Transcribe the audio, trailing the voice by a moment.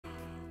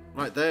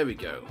Right, there we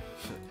go.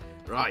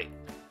 Right.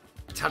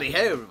 Tally ho,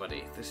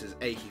 everybody. This is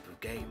A Heap of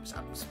Games,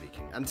 Adam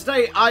speaking. And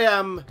today I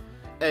am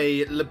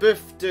a Le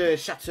Boeuf de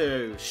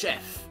Chateau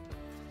chef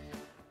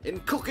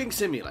in Cooking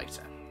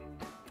Simulator.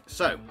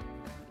 So,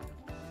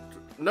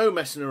 no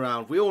messing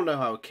around. We all know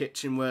how a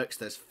kitchen works.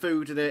 There's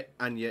food in it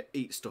and you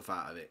eat stuff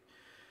out of it.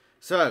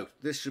 So,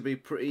 this should be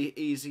pretty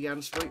easy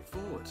and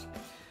straightforward.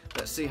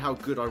 Let's see how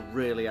good I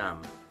really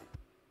am.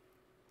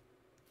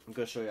 I'm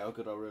going to show you how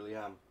good I really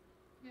am.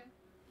 Yeah.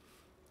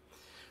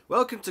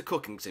 Welcome to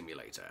Cooking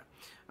Simulator.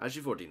 As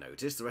you've already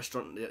noticed, the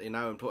restaurant that you're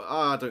now employed...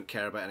 Oh, I don't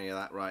care about any of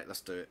that. Right,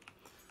 let's do it.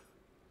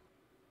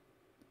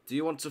 Do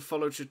you want to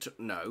follow...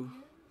 No.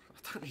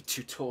 I don't need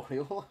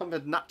tutorial. I'm a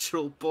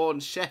natural born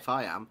chef,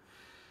 I am.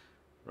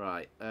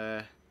 Right,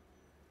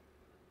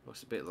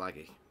 what's a bit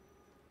laggy?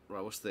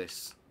 Right, what's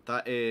this?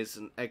 That is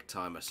an egg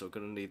timer, so we're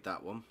going to need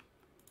that one.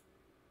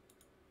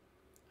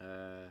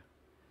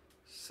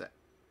 Set.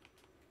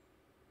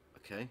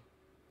 Okay.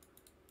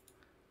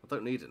 I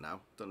don't need it now.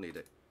 Don't need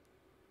it.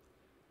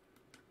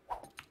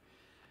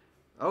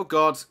 Oh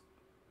God.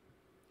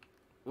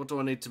 What do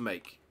I need to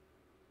make?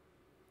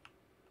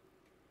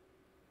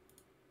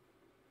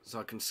 So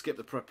I can skip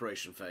the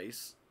preparation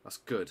phase. That's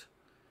good.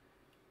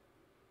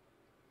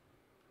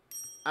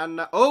 And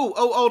oh,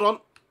 hold on.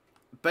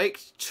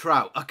 Baked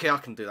trout. Okay, I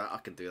can do that. I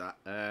can do that.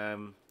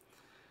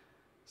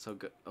 So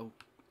good. Oh,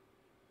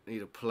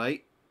 need a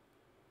plate.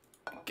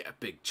 Get a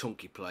big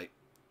chunky plate.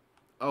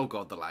 Oh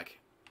God, the lag.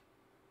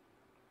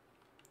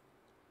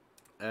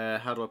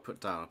 How do I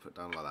put down? I put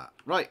down like that.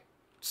 Right.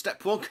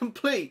 Step 1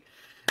 complete.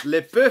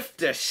 Le Boeuf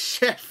de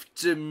Chef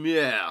de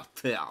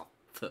Merde.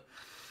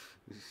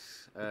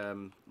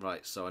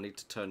 Right, so I need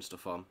to turn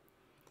stuff on.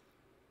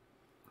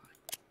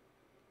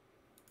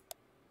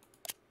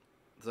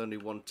 There's only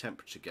one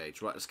temperature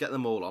gauge. Right, let's get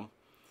them all on.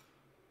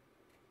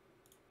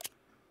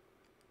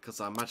 Because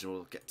I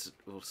imagine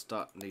we'll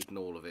start needing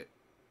all of it.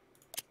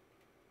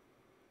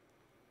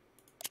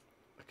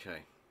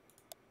 Okay.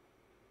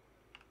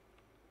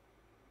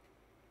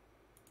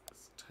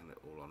 Let's turn it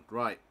all on.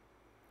 Right.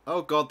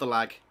 Oh God, the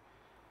lag.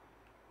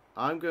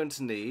 I'm going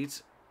to need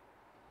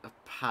a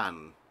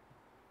pan.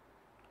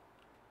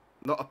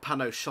 Not a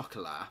pan au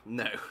chocolat.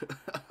 No.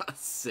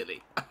 That's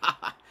silly.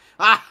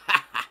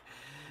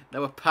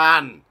 No, a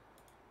pan.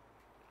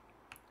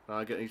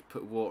 I'm going to need to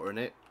put water in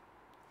it.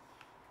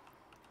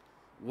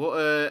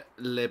 Water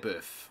Le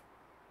Boeuf.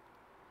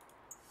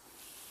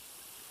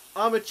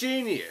 I'm a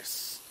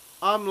genius.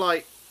 I'm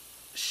like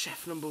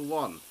chef number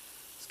 1.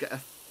 Let's get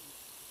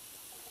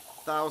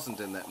 1,000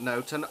 in there.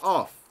 No, turn it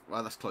off.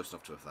 Well, that's close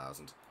enough to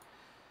 1,000.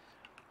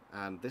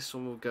 And this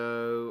one will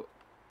go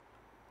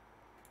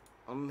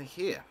on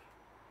here.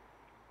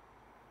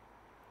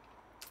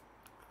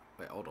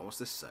 Wait, hold on. What's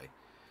this say?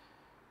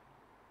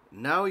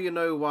 Now you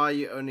know why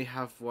you only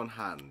have one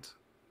hand.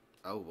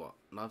 Oh, what?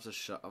 Knives are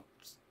sharp.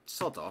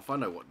 Sod off. I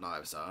know what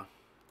knives are.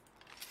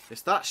 If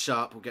it's that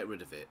sharp, we'll get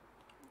rid of it.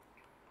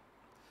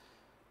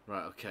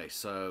 Right, okay.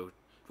 So,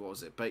 what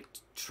was it?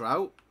 Baked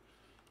trout?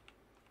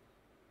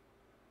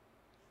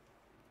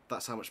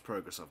 That's how much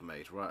progress I've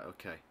made. Right,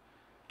 okay.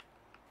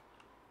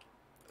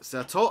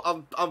 So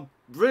I'm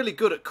really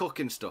good at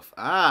cooking stuff.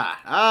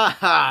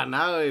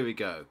 Now here we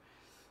go.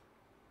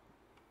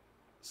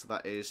 So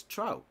that is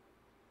trout.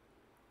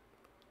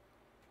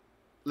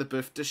 Le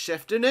Boeuf de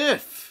Chef de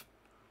NEUF.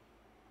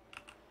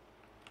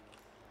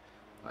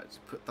 Right, so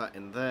put that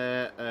in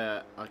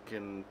there. I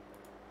can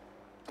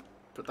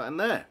put that in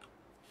there.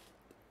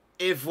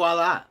 Et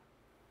voilà.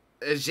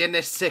 Je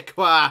ne sais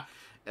quoi.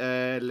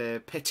 Le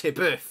petit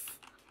boeuf.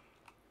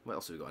 What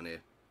else have we got in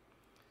here?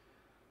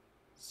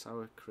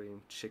 Sour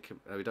cream, chicken.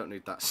 Oh, we don't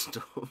need that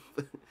stuff.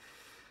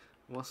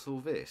 What's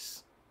all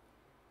this?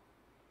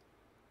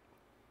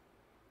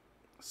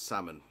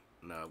 Salmon.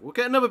 No, we'll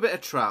get another bit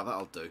of trout.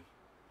 That'll do.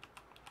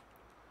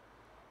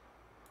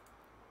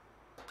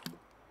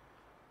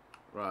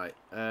 Right.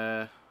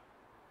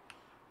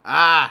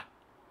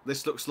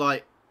 This looks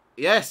like...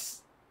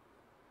 Yes!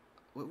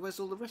 Where's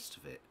all the rest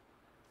of it?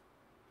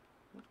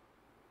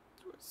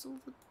 Where's all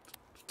the...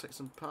 Take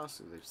some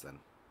parsley leaves then.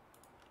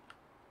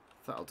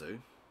 That'll do.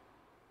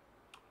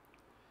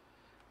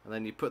 And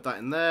then you put that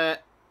in there.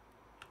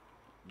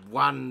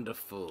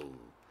 Wonderful.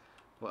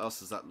 What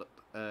else does that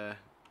look?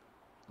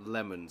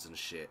 Lemons and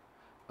shit.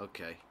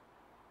 Okay.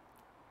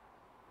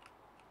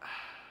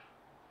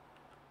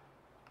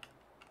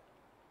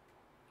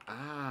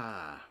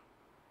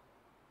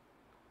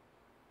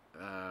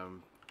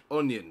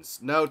 Onions.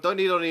 No, don't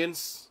need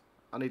onions.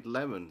 I need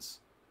lemons.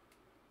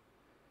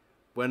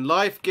 When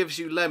life gives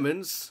you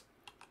lemons,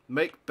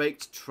 make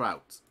baked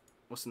trout.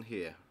 What's in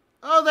here?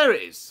 Oh, there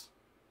it is.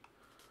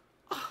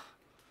 Oh,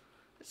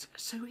 it's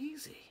so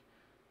easy.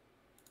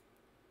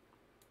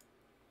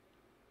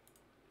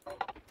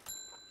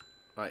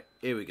 Right,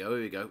 here we go,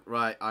 here we go.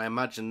 Right, I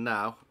imagine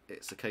now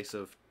it's a case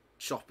of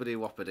choppity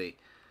woppity.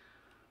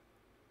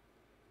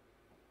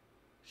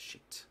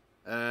 Shit.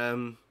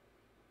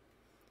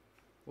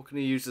 What can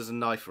you use as a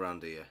knife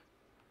around here?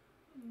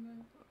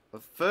 No.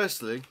 Well,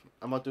 firstly,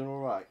 am I doing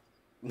alright?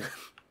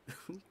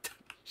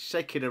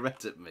 Shaking her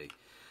head at me.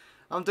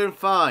 I'm doing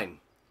fine.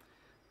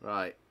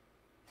 Right.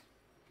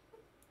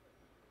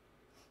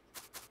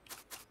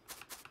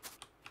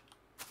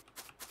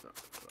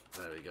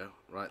 There we go.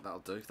 Right, that'll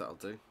do. That'll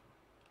do.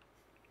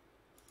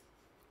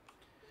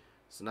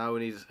 So now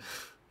we need...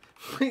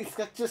 I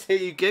just hear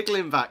you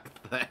giggling back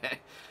there.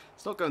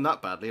 It's not going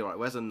that badly. All right,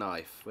 where's a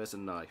knife? Where's a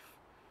knife?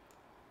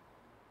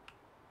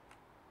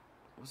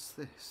 What's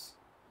this?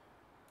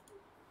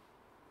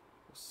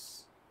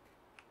 What's...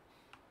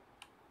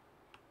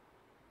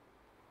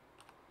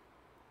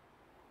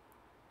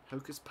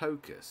 Hocus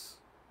Pocus?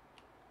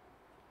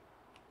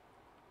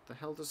 The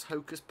hell does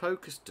Hocus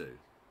Pocus do?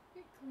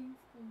 It cleans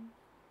them.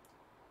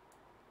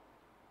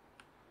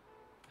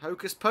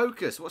 Hocus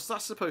Pocus? What's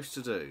that supposed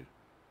to do?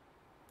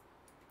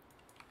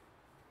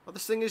 Oh,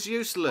 this thing is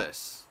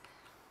useless.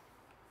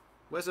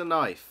 Where's a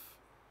knife?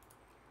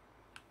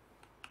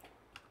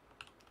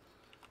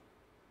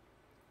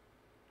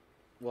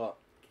 What?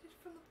 Get it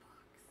from the box.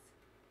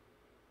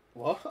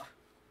 What?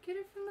 Get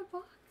it from the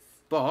box.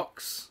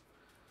 Box?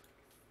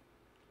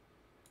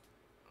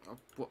 Oh,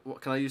 what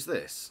can I use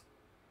this?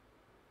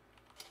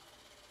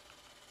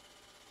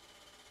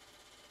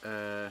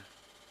 Where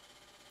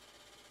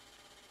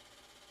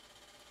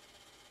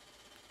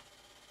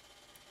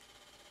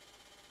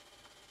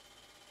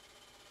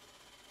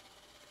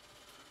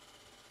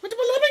did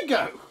my lemon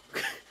go?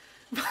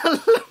 My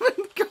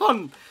lemon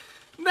gone.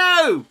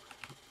 No.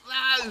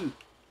 No.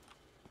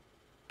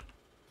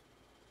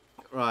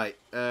 Right.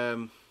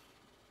 You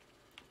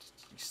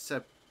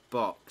said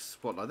box.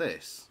 What, like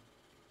this?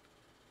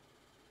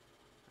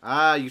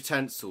 Ah,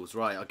 utensils.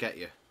 Right, I get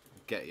you. I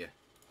get you.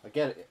 I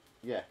get it.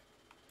 Yeah.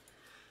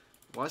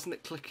 Why isn't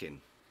it clicking?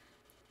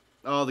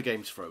 Oh, the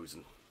game's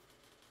frozen.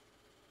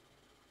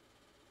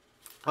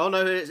 Oh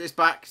no, it's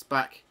back. It's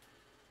back.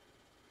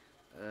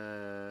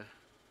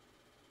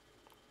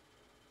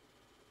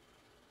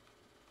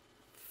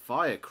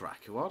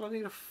 Firecracker. Why do I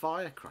need a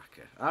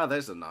firecracker? Ah,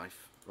 there's a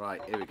knife.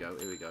 Right, here we go.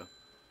 Here we go.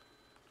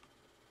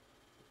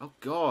 Oh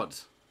God.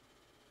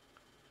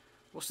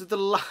 What's with the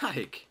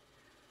lag?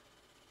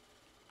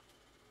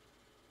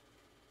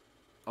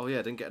 Oh yeah,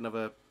 I didn't get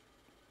another...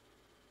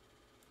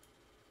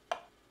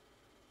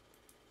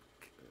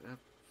 I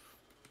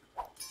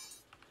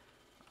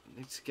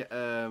need to get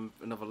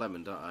another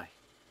lemon, don't I?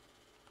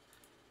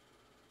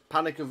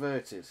 Panic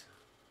averted.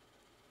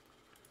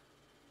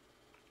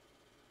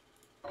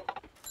 Oh,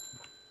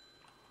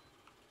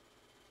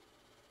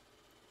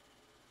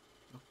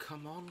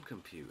 come on,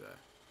 computer.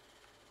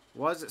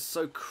 Why is it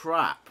so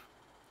crap?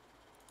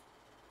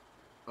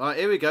 Alright,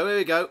 here we go, here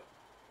we go.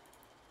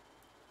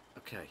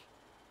 Okay.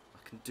 I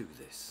can do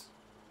this.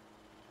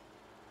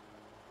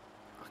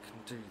 I can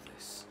do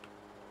this.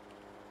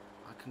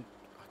 I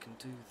can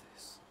do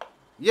this.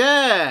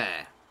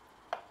 Yeah!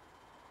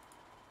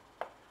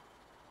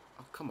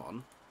 Oh, come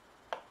on.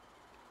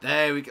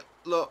 There we go.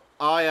 Look,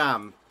 I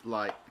am,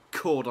 like,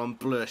 cordon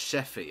bleu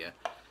chef here.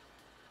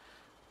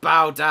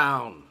 Bow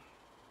down.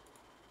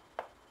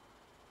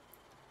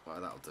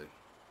 Right, that'll do.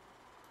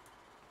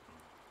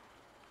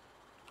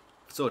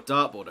 I saw a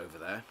dartboard over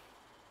there.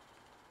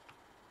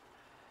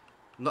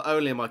 Not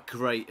only am I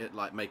great at,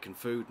 like, making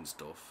food and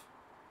stuff,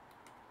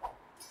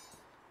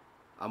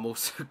 I'm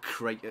also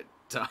great at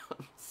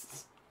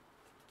dance.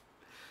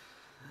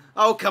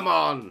 Oh, come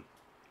on!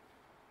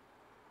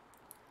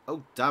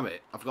 Oh, damn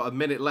it. I've got a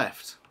minute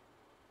left.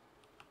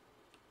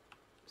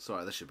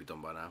 Sorry, this should be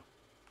done by now.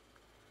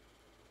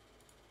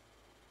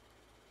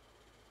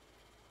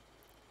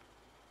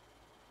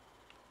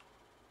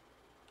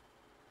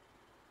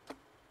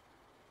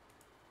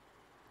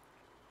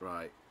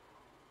 Right.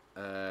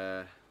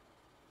 Rotate.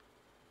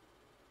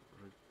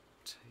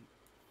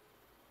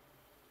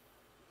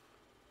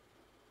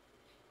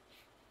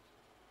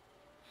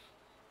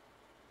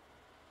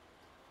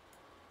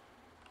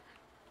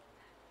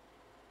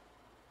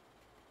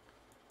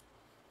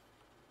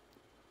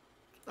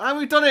 And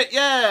we've done it,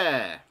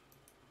 yeah!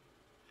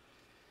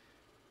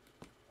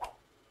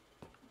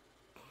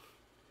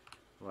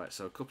 Right,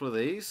 so a couple of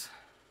these.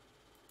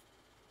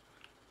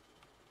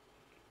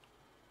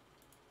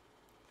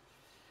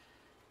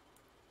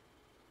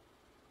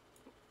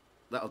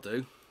 That'll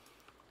do.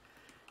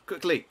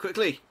 Quickly,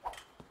 quickly.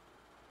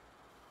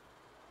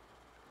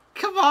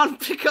 Come on,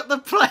 pick up the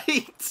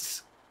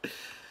plates.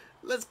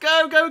 Let's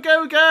go, go,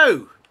 go,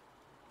 go.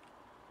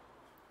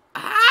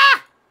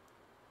 Ah!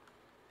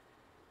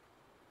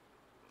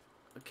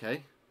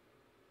 Okay.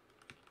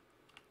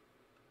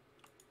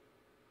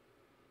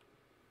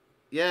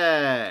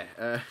 Yeah.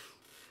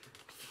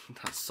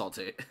 That's sod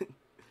it.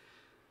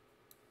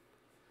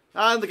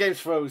 And the game's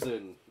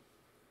frozen.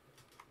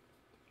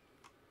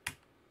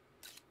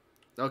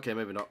 Okay,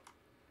 maybe not.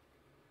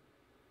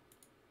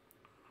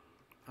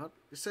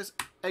 It says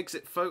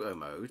exit photo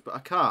mode, but I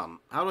can't.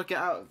 How do I get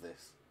out of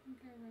this?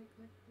 Okay, right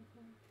click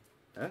before.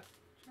 Huh?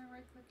 Try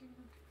right clicking.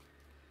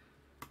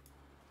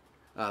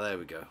 Ah, there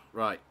we go.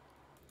 Right.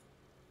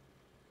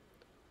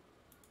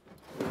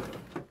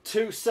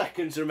 2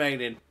 seconds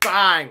remaining.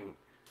 Bang!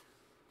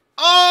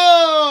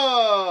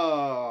 Oh!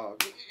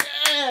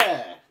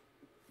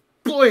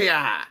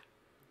 yeah!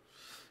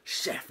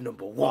 Chef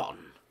number 1.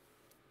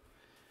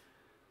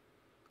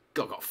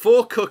 Got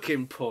 4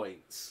 cooking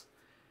points.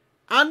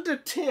 And a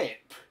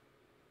tip.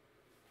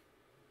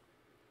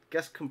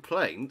 Guest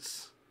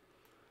complaints.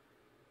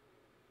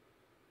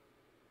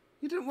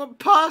 You didn't want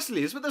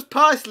parsley, but there's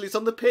parsley's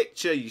on the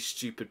picture, you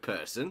stupid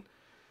person.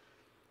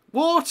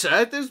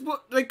 Water?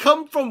 They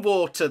come from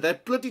water. They're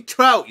bloody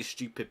trout, you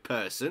stupid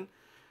person.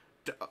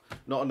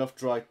 Not enough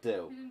dried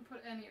dill. You didn't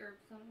put any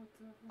herbs on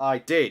whatsoever. I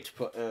did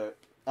put.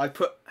 I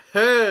put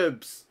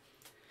herbs.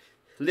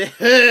 The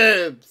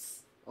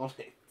herbs on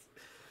it.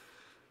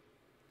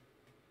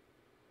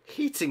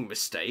 Heating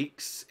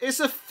mistakes.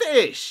 It's a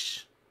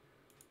fish.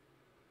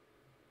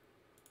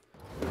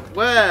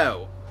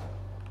 Well,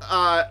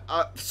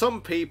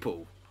 some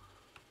people.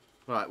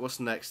 Right, what's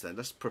next then?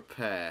 Let's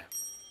prepare.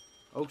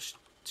 Oh,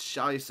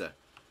 scheisse.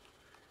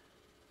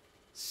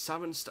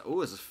 Salmon steak.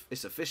 Oh,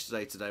 it's a fish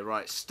today.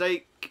 Right,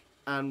 steak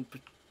and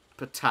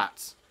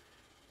patates.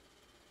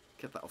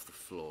 Get that off the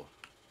floor.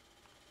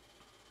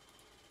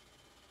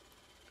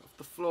 Off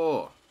the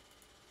floor.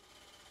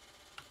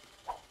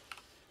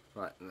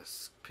 Right,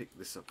 let's pick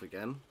this up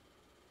again.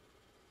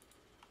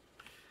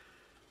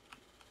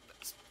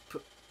 Let's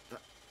put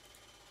that.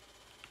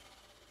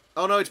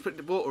 Oh no, it's put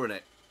the water in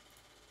it.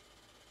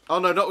 Oh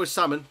no, not with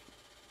salmon.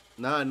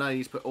 No, you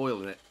need to put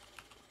oil in it.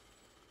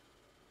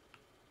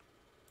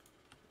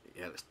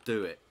 Yeah, let's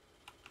do it.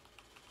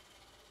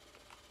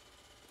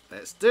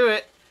 Let's do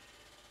it.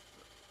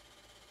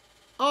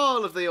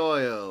 All of the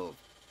oil.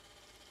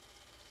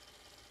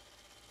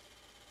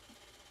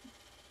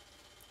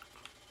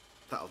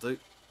 That'll do.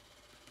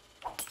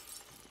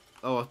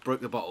 Oh, I broke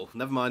the bottle.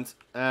 Never mind.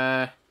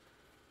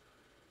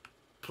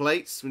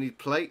 Plates. We need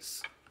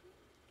plates.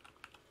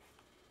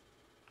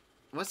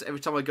 Why is it every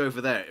time I go over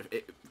there,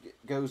 it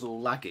goes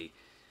all laggy?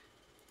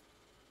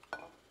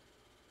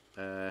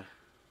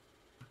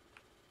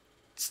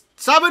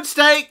 Salmon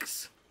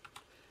steaks!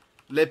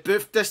 Le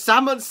boeuf de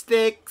salmon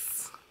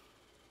steaks!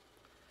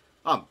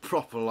 I'm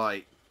proper,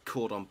 like,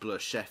 cordon bleu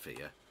chef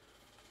here.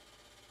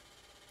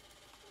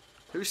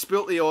 Who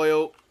spilt the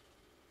oil?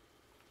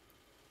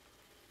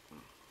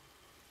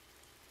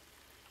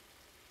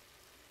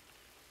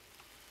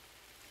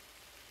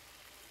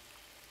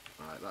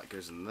 Right, that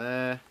goes in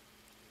there.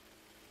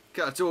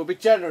 We'll be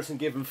generous and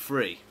give them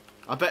 3.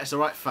 I bet it's a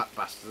right fat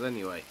bastard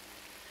anyway.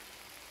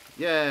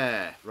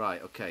 Yeah,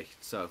 right, okay,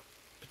 so...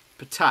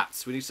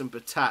 Patates. We need some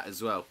patat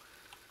as well.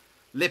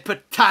 Le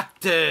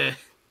patate!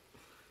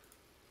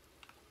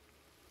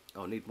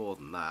 Oh, I need more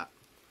than that.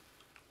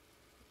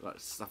 Right,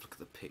 let's have a look at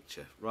the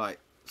picture. Right,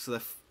 so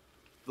they're...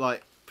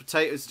 like,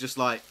 potatoes just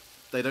like...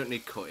 they don't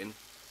need cutting.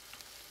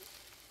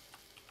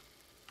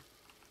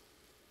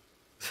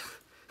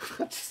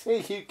 I just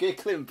see you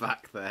giggling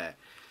back there.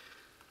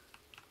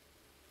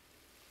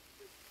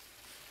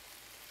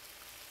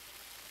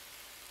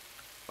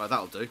 Right,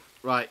 that'll do.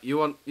 Right, you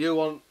want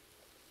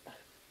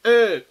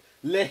le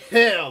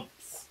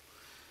herbs.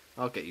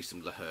 I'll get you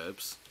some le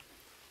herbs.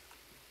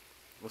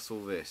 What's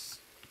all this?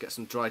 Get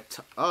some dried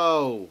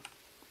oh.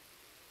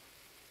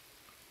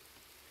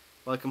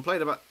 Well, I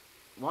complained about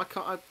why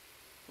can't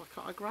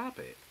I grab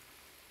it?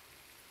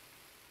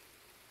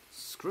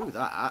 Screw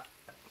that.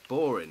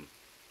 Boring.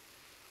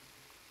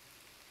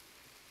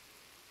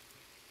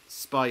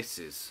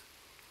 Spices.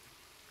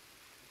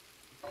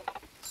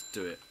 Let's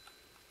do it.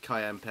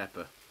 Cayenne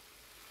pepper.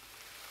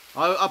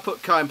 I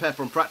put cayenne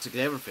pepper on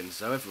practically everything,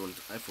 so everyone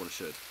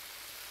should.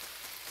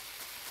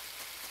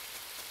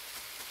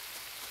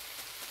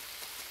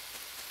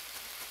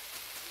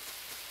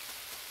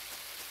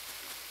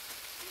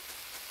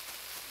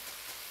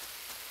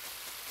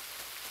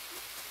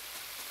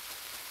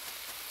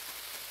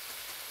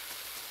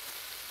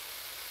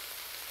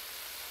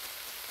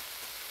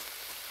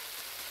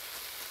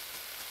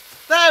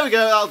 There we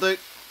go, that'll do.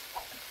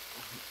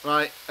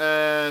 Right,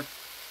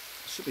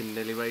 should be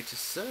nearly ready to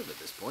serve at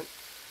this point.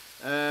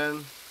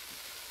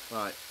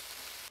 Right.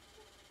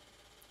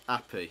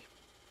 Happy.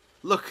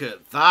 Look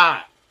at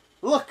that!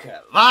 Look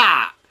at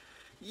that!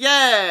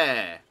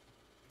 Yeah!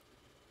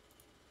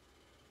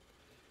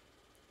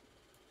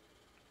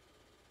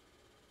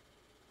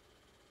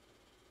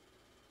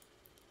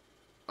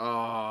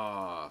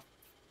 Oh,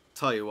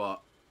 tell you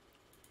what.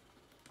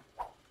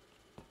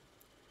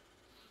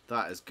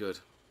 That is good.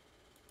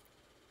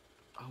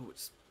 Oh,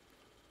 it's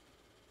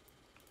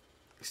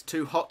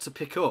too hot to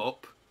pick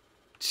up.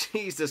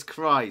 Jesus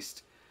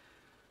Christ.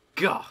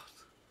 God.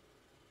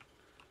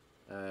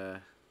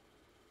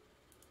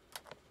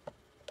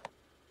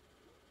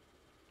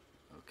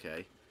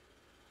 Okay.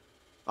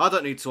 I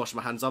don't need to wash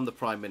my hands. I'm the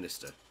Prime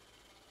Minister.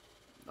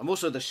 I'm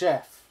also the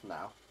chef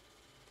now.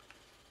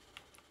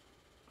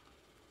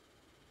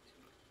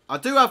 I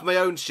do have my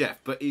own chef,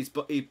 but he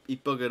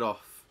buggered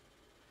off.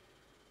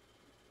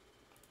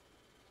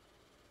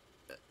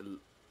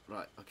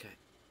 Right, okay.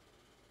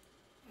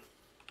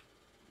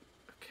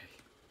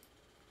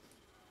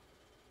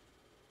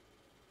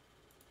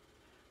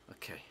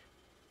 Okay.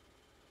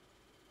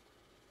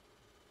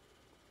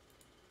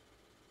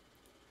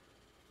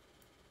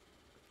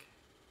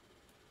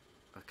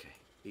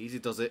 Easy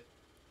does it.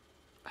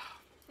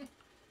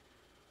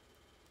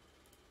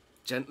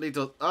 Gently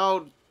does...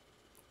 Oh,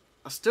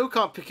 I still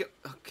can't pick it...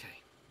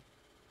 Okay.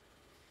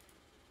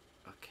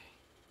 Okay.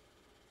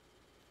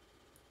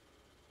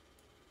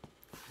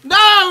 No!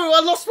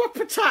 I lost my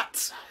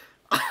patat!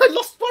 I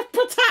lost my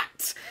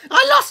patat!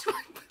 I lost my...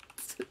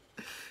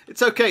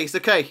 It's okay, it's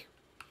okay.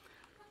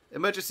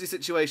 Emergency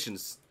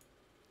situations.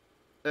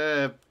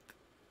 Don't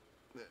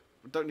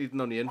need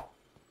an onion.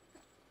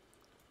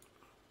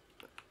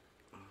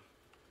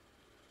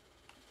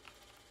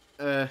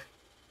 How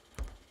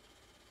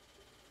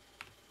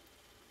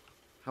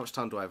much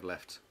time do I have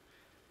left?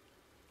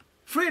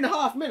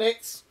 3.5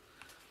 minutes?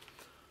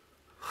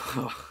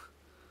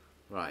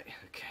 Right,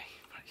 okay.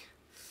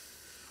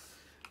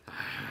 Right.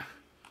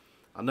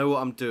 I know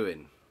what I'm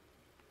doing.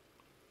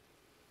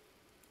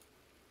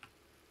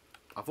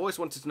 I've always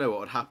wanted to know what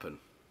would happen.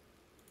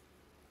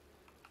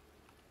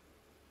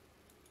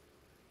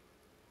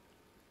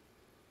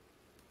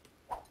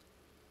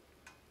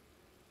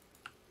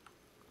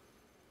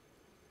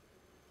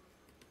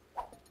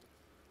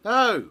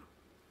 Oh!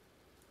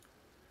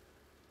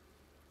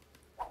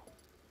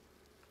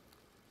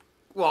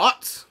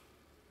 What?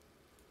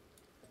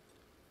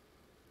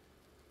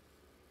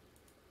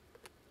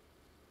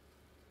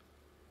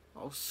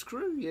 Oh,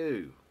 screw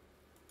you.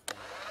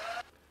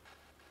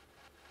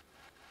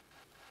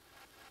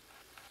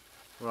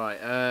 Right,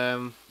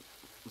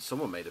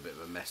 someone made a bit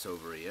of a mess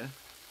over here.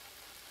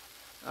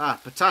 Ah,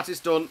 patat is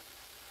done.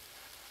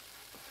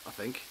 I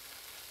think.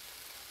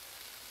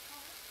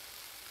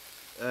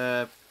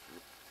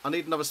 I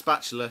need another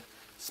spatula.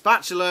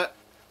 Spatula!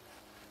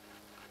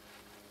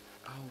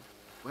 Oh,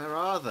 where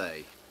are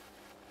they?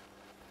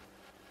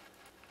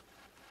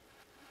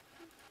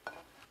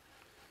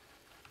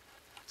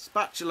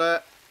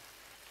 Spatula!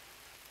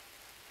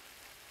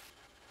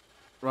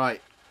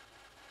 Right.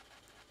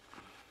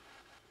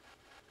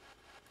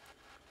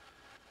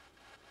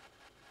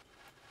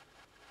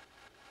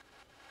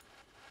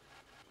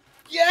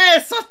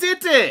 Yes, I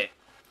did it!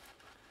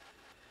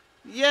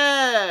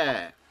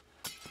 Yeah!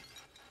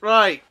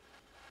 Right.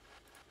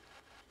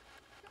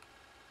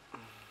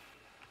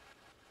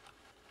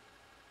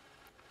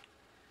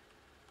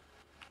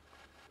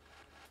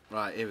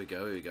 Right, here we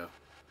go, here we go.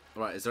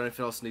 Right, is there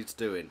anything else needs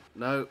doing?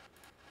 No.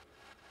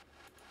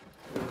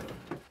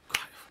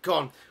 Go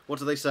on, what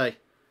do they say?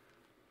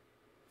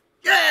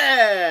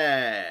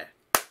 Yeah!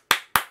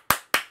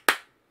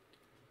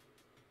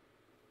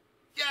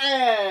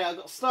 Yeah! I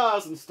got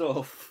stars and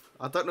stuff.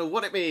 I don't know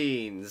what it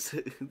means.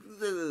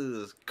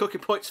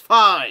 Cooking points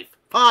 5.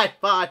 5,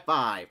 5,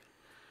 5.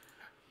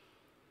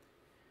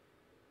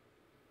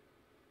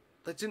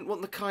 They didn't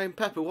want the cayenne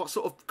pepper. What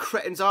sort of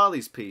cretins are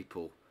these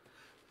people?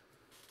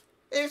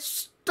 It's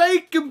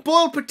steak and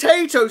boiled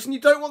potatoes and you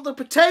don't want the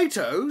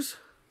potatoes?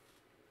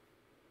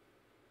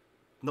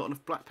 Not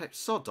enough black pepper.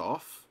 Sod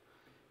off.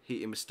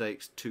 Heating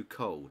mistakes. Too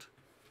cold.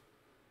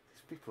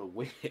 These people are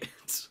weird.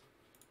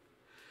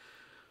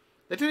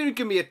 They didn't even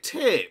give me a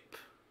tip.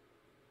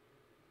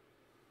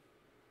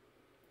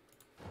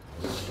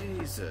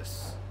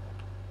 Jesus.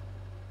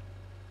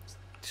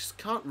 Just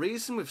can't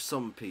reason with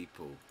some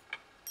people.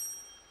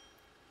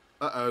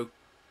 Uh-oh.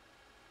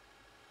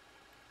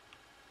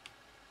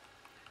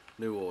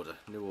 New order,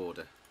 new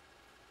order.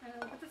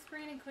 Look at the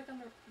screen and click on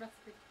the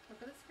recipe.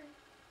 Look at the screen.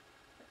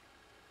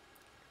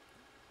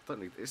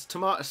 Don't need. It's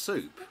tomato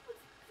soup.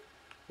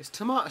 It's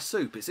tomato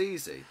soup. It's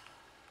easy.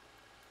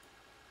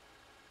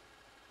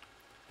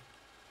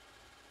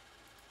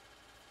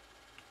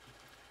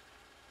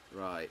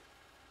 Right.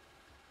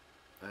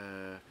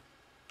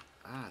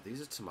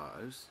 These are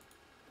tomatoes.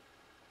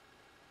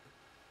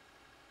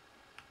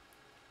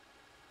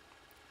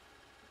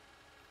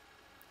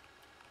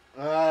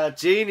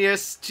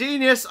 Genius!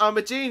 Genius! I'm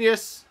a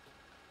genius!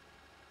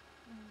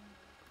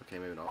 Okay,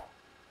 maybe not.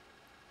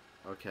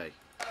 Okay.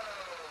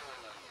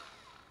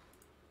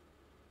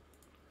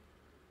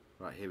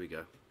 Right, here we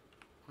go.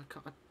 Why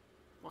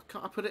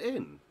can't I put it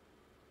in?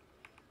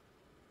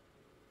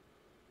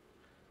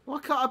 Why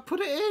can't I put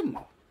it in?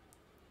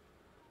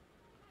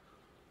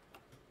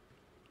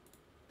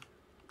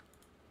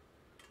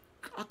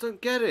 I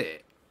don't get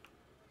it.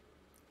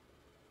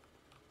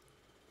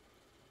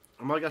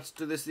 Am I going to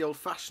do this the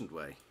old-fashioned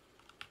way?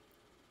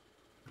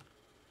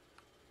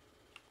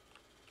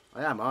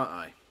 I am, aren't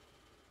I?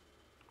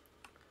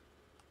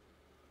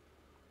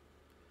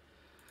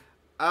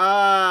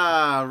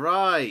 Ah,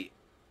 right.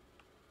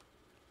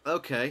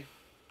 Okay.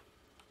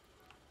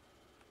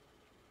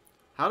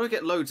 How do I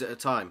get loads at a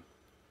time?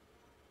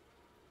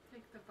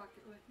 Take the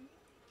bucket with you.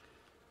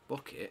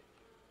 Bucket?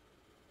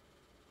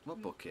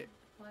 What bucket?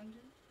 Blender.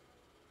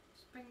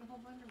 Just bring the whole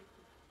blender with you.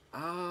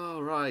 Oh,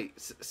 right.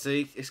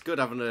 See, it's good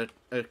having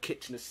a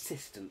kitchen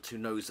assistant who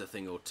knows a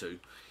thing or two.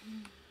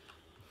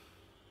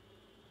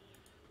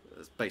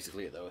 That's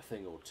basically it, though, a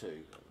thing or two.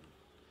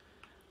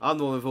 I'm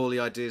the one with all the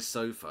ideas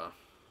so far.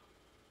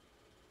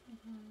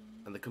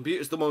 And the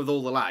computer's the one with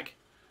all the lag.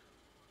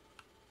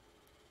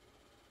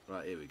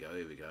 Right, here we go,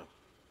 here we go.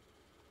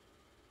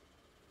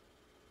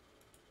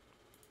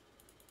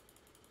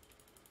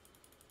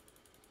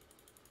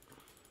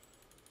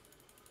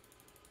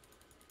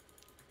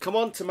 Come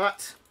on,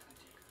 Tomat.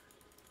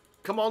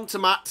 Come on,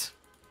 Tomat.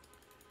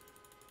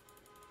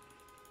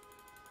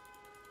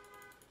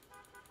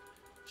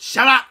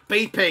 Shut up,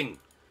 beeping!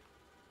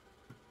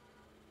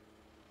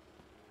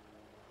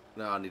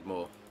 No, I need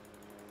more.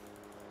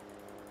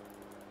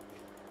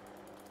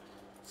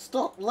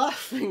 Stop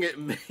laughing at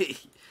me.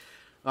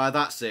 Alright,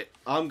 that's it.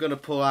 I'm going to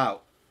pull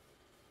out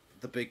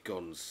the big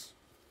guns.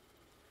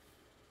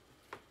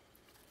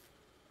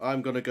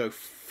 I'm going to go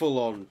full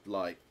on,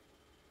 like,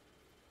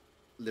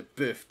 le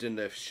boeuf de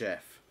neuf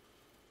chef.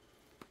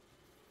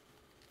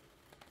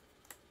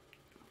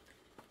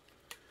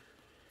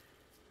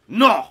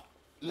 Non!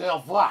 Le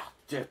roi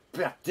de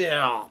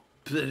Banter.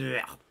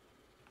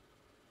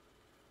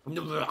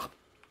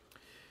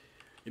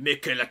 You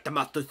make a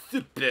tomato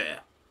soup.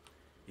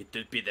 It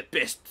will be the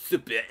best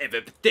soup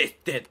ever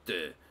tasted.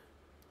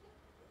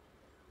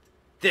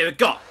 There we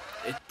go.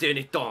 Turn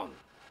it on.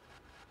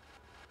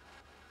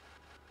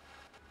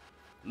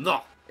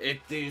 No,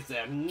 it is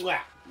a mwah,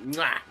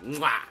 mwah,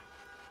 mwah.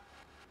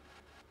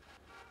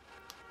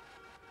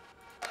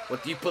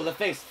 What do you pull the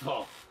face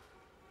for?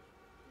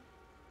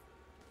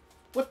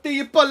 What do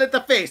you pull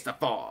the face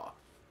for?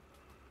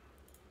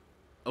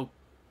 Oh,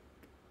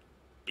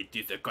 it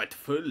is quite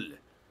full.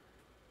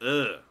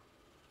 Le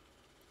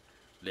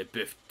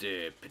boeuf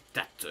de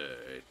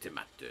patate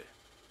tomate.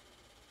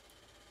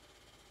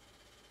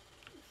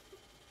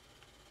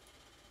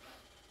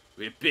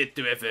 We appear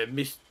to have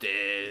missed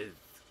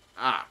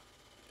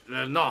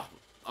no.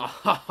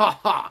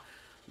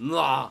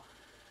 No.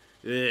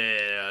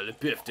 Le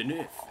boeuf de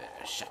neuf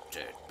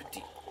CHATEAU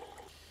petit.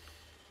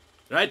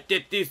 Right,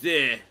 it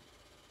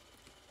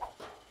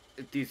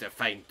is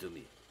fine to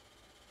me.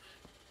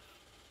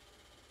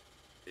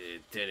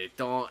 Turn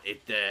it on.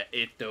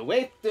 It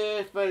wait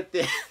for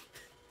the.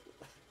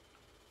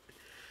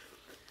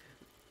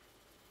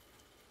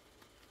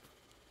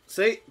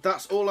 See,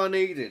 that's all I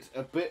needed.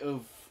 A bit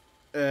of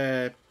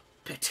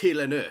petit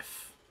le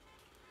neuf.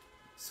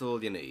 That's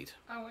all you need.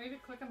 I want you to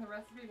click on the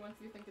recipe once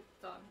you think it's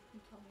done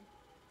and tell me.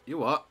 You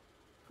what?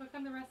 Click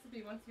on the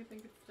recipe once you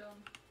think it's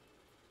done.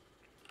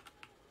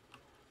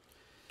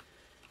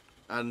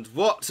 And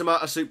what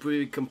tomato soup would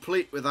be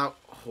complete without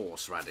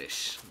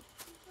horseradish?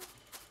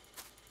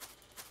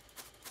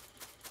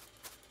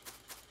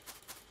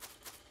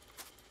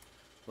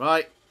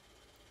 Right.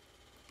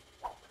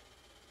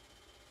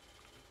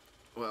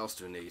 What else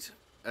do we need?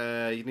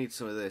 You need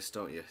some of this,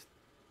 don't you?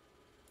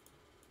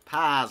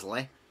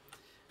 Parsley.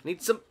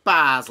 Need some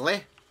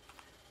parsley.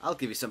 I'll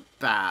give you some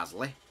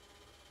parsley.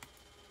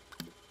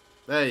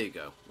 There you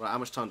go. Right, how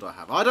much time do I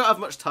have? I don't have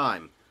much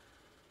time.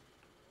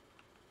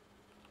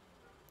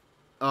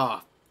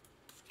 Oh,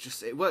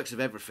 just it works with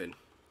everything.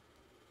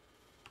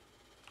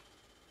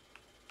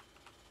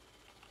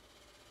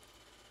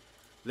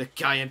 Le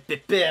cayenne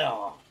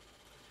pepper.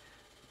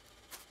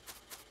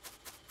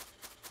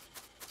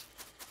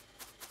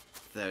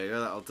 There we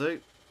go, that'll do.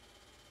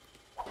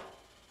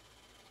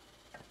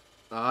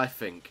 I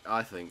think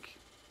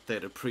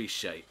they'd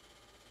appreciate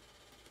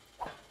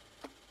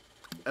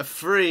a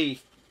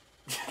free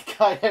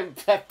cayenne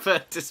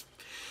pepper.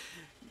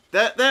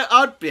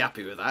 I'd be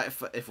happy with that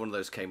if one of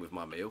those came with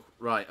my meal.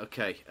 Right,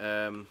 okay.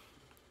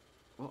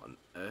 What on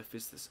earth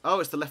is this? Oh,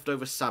 it's the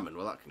leftover salmon.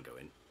 Well, that can go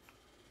in.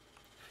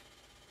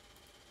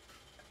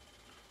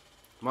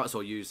 Might as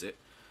well use it.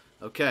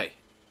 Okay.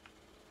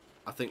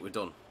 I think we're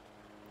done.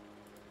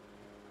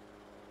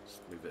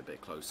 Just move it a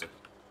bit closer.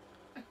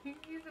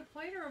 Use a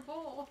plate or a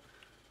bowl.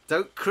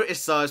 Don't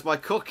criticise my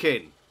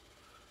cooking.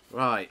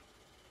 Right.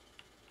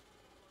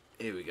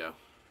 Here we go.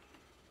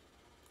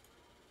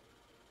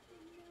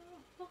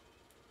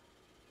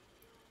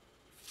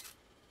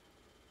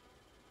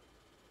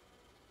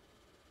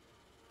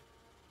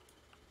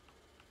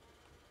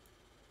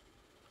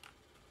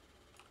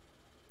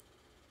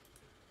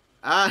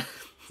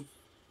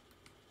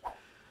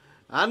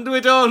 And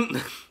we're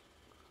done.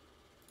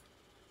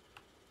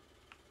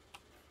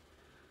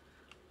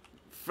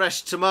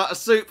 Fresh tomato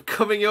soup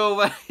coming your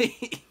way.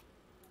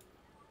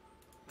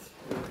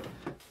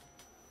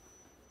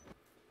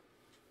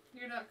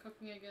 You're not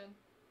cooking again.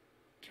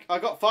 I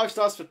got 5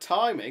 stars for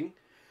timing.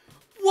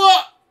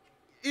 What?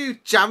 You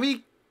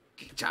jammy?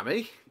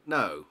 Jammy?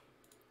 No.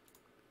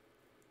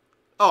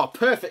 Oh,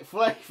 perfect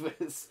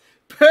flavours.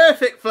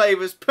 Perfect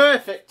flavours,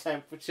 perfect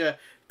temperature.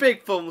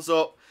 Big thumbs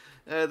up.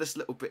 This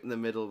little bit in the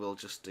middle we'll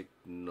just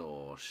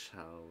ignore,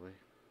 shall we?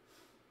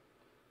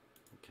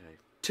 Okay.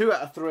 2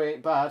 out of 3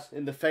 ain't bad,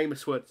 in the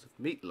famous words of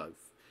Meatloaf.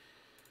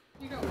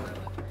 You got 1 out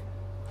of 3.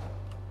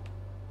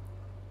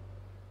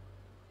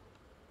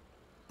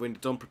 When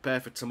done, prepare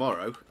for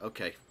tomorrow.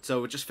 Okay,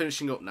 so we're just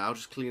finishing up now,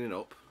 just cleaning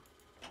up.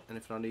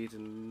 Anything I need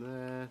in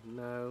there?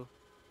 No.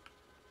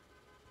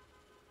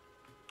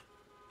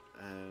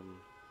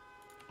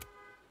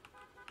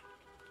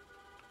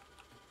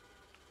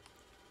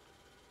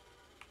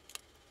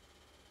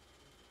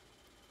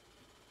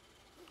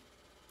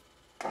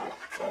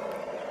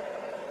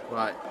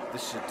 Right,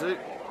 this should do.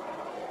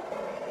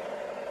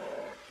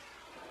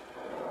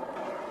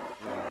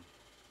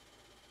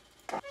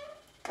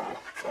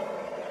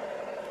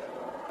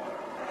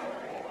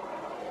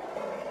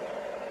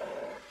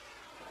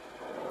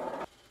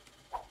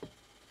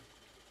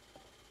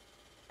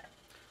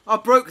 I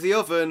broke the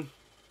oven.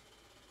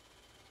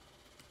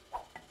 I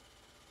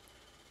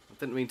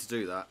didn't mean to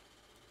do that.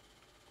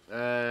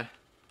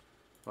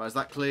 Right, is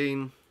that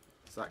clean?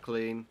 Is that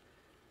clean?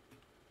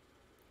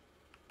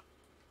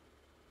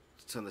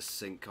 Let's turn the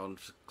sink on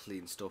to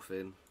clean stuff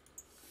in.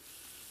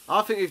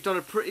 I think we've done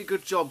a pretty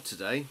good job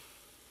today.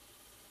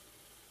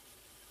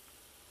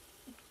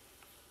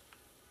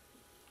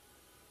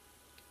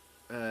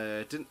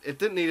 It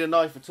didn't need a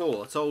knife at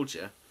all, I told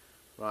you.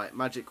 Right,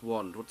 magic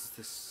wand. What's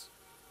this?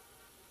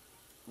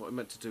 What am I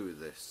meant to do with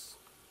this?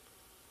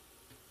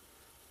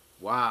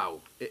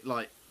 Wow, it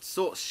like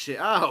sorts shit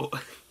out.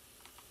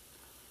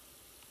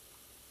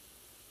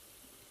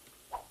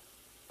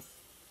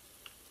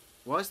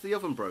 Why is the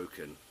oven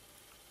broken?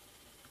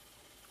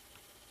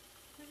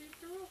 Because you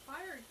threw a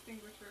fire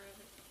extinguisher at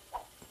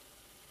it.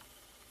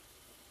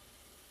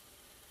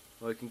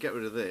 Well, we can get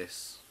rid of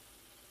this.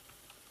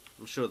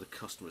 I'm sure the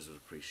customers would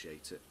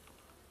appreciate it.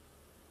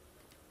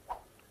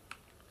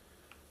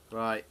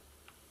 Right.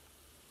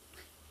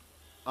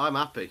 I'm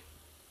happy.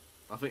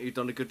 I think you've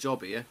done a good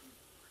job here.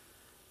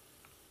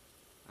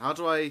 How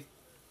do I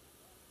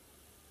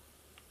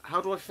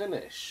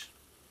finish?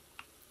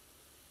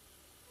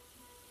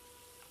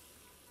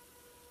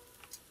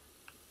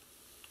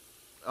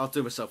 I'll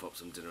do myself up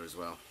some dinner as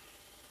well.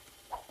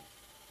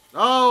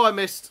 Oh, I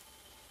missed.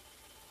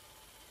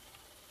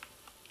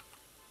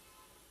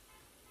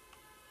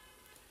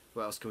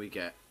 What else can we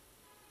get?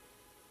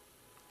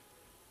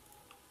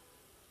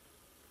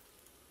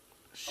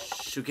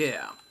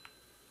 Sugar.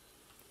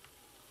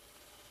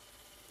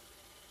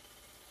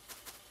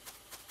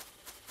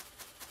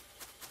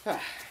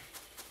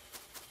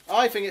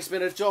 I think it's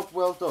been a job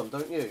well done,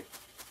 don't you?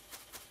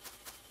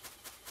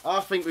 I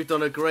think we've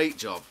done a great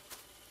job.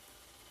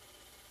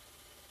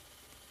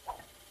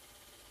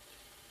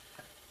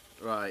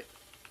 Right.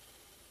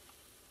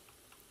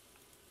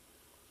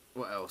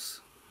 What else?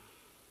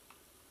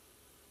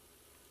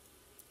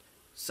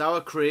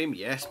 Sour cream,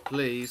 yes,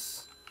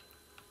 please.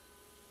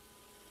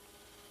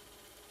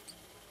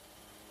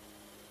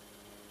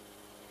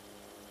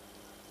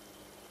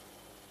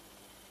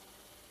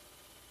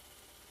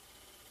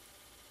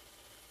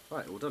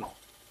 Right, all done.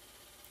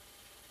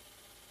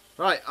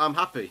 Right, I'm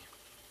happy.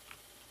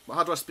 Well,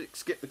 how do I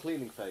skip the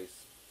cleaning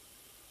phase?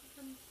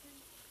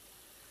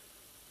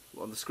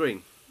 What, on the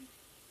screen?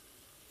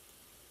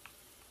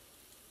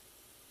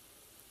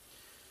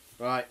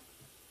 Right.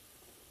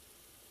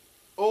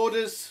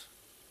 Orders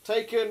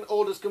taken,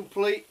 orders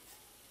complete.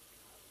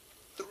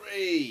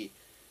 3.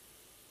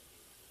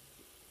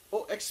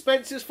 Oh,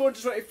 expenses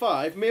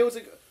 425, meals.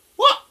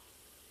 What?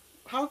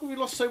 How have we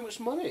lost so much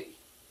money?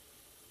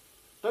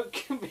 Don't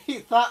give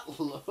me that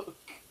look.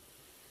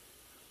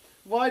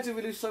 Why did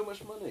we lose so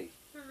much money?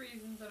 For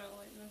reasons I don't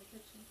like in the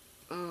kitchen.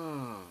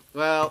 Oh,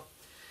 well,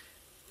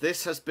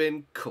 this has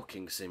been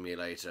Cooking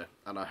Simulator,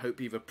 and I hope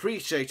you've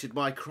appreciated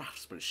my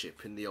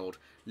craftsmanship in the old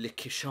Le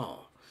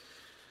Kitchen.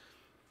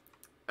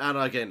 And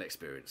I gained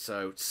experience,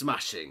 so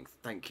smashing.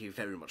 Thank you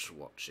very much for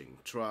watching.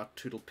 Tra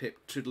toodle pip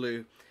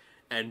toodaloo,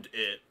 and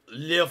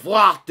le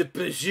revoir de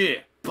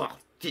plaisir.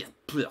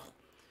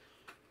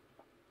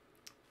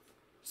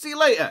 See you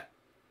later.